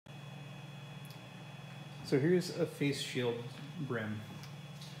So here's a face shield brim.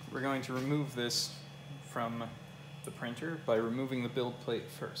 We're going to remove this from the printer by removing the build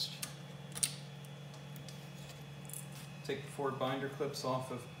plate first. Take the 4 binder clips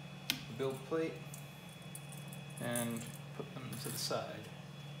off of the build plate and put them to the side.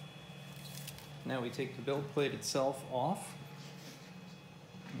 Now we take the build plate itself off.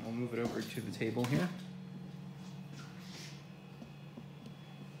 And we'll move it over to the table here.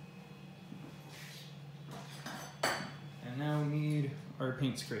 And now we need our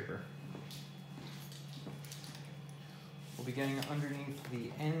paint scraper. We'll be getting underneath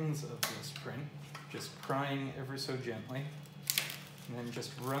the ends of this print, just prying ever so gently. And then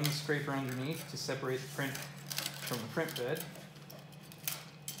just run the scraper underneath to separate the print from the print bed,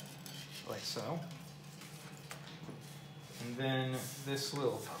 like so. And then this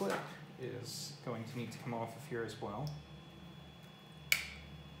little clip is going to need to come off of here as well.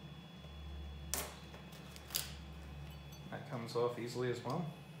 That comes off easily as well.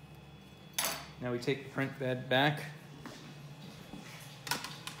 Now we take the print bed back,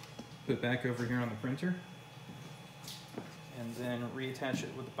 put it back over here on the printer, and then reattach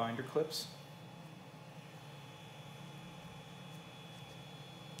it with the binder clips.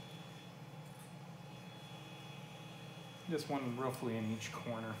 Just one roughly in each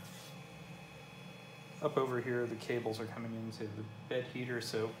corner. Up over here, the cables are coming into the bed heater,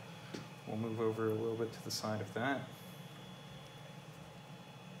 so we'll move over a little bit to the side of that.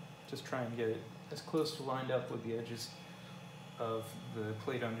 Just try and get it as close to lined up with the edges of the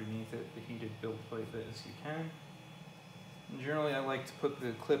plate underneath it, the heated build plate, as you can. And generally, I like to put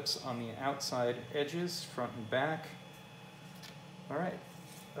the clips on the outside edges, front and back. All right,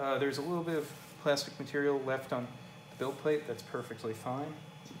 there's a little bit of plastic material left on the build plate. That's perfectly fine.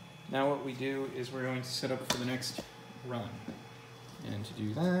 Now what we do is we're going to set up for the next run. And to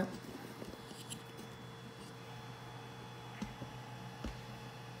do that,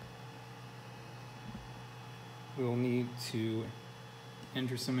 we'll need to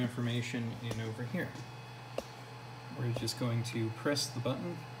enter some information in over here. We're just going to press the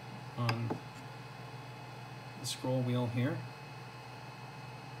button on the scroll wheel here,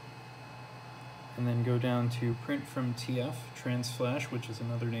 and then go down to Print from TF, Transflash, which is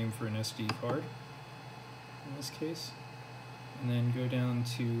another name for an SD card in this case, and then go down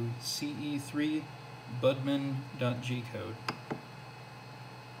to CE3 Budman.G code.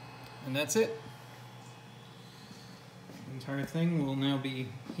 And that's it. The entire thing will now be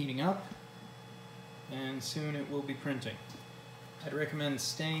heating up, and soon it will be printing. I'd recommend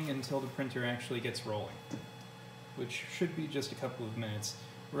staying until the printer actually gets rolling, which should be just a couple of minutes.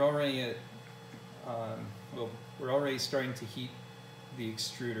 We're already at, we're already starting to heat the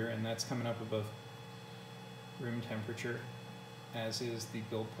extruder, and that's coming up above room temperature, as is the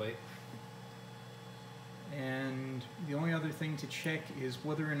build plate. And the only other thing to check is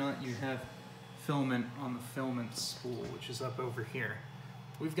whether or not you have filament on the filament spool, which is up over here.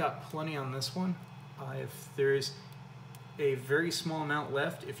 We've got plenty on this one. If there's a very small amount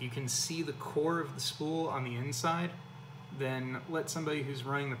left, if you can see the core of the spool on the inside, then let somebody who's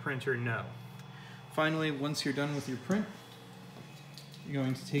running the printer know. Finally, once you're done with your print, you're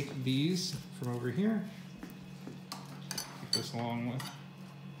going to take these from over here, take this along with,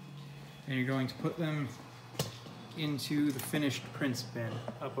 and you're going to put them into the finished prints bin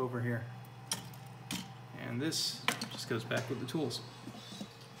up over here. And this just goes back with the tools.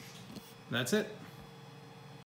 That's it.